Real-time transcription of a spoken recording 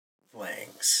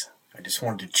Greetings. I just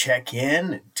wanted to check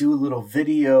in, do a little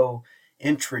video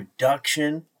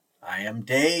introduction. I am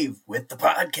Dave with the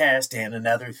podcast and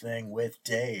Another Thing with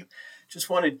Dave.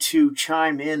 Just wanted to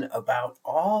chime in about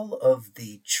all of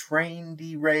the train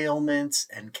derailments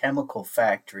and chemical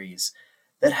factories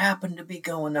that happen to be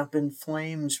going up in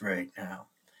flames right now.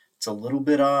 It's a little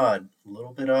bit odd,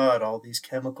 all these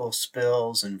chemical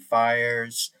spills and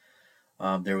fires.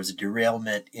 There was a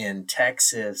derailment in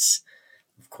Texas.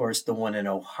 Of course, the one in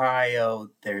Ohio.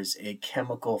 There's a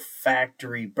chemical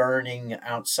factory burning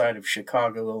outside of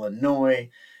Chicago, Illinois,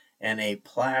 and a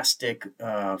plastic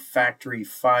factory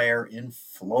fire in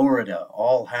Florida,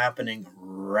 all happening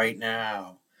right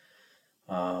now.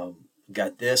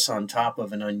 Got this on top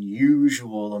of an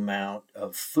unusual amount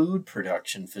of food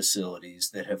production facilities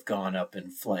that have gone up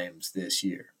in flames this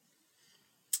year.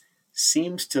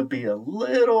 Seems to be a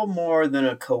little more than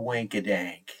a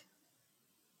coinkadank.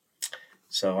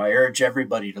 So I urge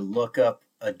everybody to look up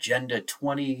Agenda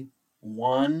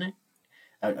 2021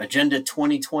 and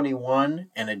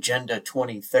Agenda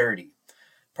 2030.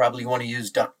 Probably want to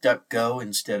use DuckDuckGo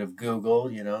instead of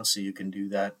Google, so you can do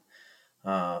that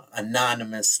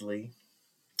anonymously.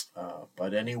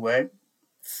 But anyway,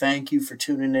 thank you for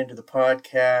tuning into the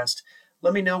podcast.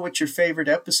 Let me know what your favorite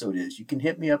episode is. You can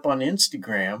hit me up on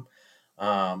Instagram.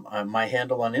 My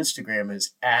handle on Instagram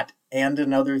is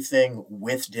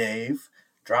 @AndAnotherThingWithDave.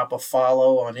 Drop a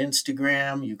follow on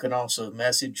Instagram. You can also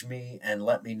message me and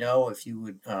let me know if you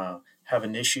would have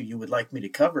an issue you would like me to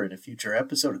cover in a future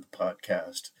episode of the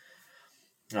podcast.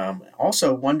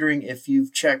 Also wondering if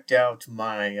you've checked out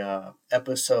my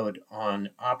episode on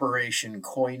Operation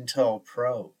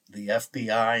COINTELPRO, the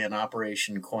FBI and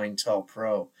Operation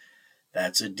COINTELPRO.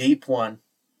 That's a deep one.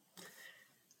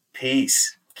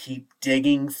 Peace. Keep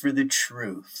digging for the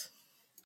truth.